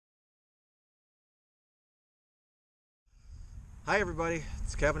Hi everybody,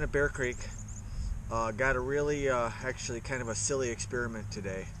 it's Kevin at Bear Creek. Got a really, actually kind of a silly experiment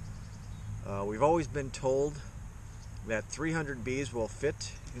today. We've always been told that 300 bees will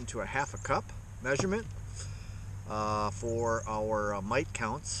fit into a half a cup measurement for our mite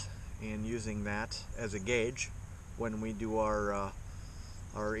counts, and using that as a gauge when we do our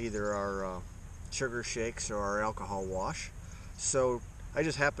either our sugar shakes or our alcohol wash. So I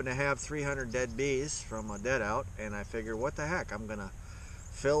just happen to have 300 dead bees from a dead out, and I figure, what the heck, I'm gonna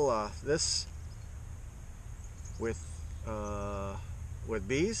fill this with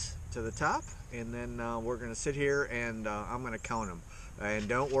bees to the top, and then we're gonna sit here and I'm gonna count them. And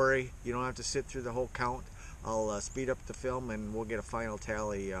don't worry, you don't have to sit through the whole count. I'll speed up the film and we'll get a final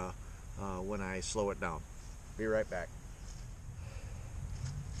tally when I slow it down. Be right back.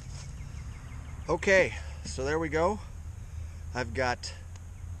 Okay, so there we go. I've got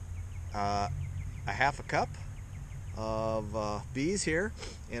a half a cup of bees here,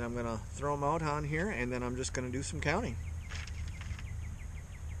 and I'm gonna throw them out on here, and then I'm just gonna do some counting.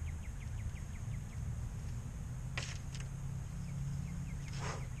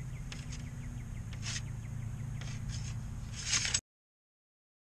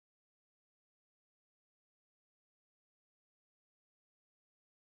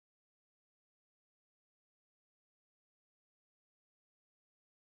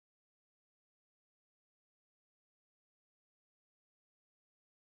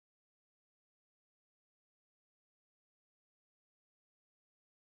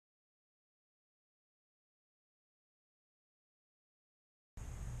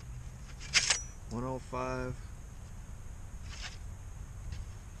 $105.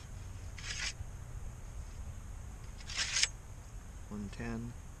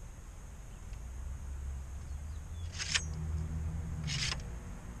 110.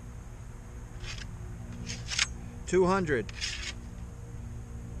 200.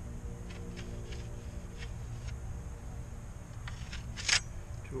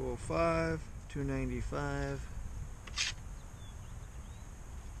 205. 295.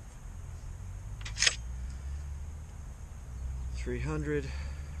 300.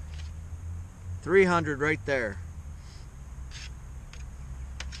 300 right there.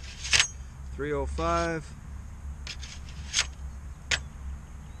 305.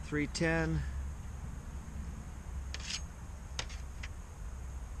 310.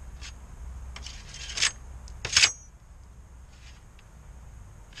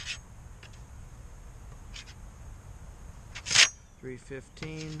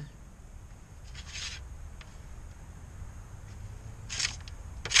 315.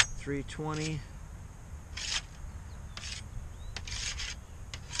 320.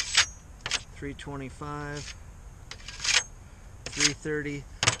 325. 330.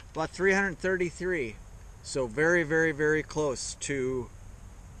 About 333. So very, very, very close to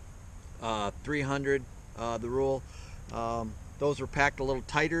 300, the rule. Those were packed a little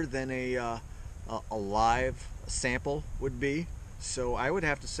tighter than a live sample would be. So I would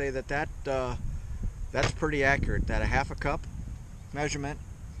have to say that that's pretty accurate. That a half a cup measurement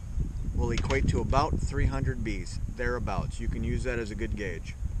will equate to about 300 bees, thereabouts. You can use that as a good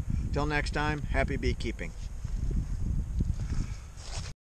gauge. Till next time, happy beekeeping.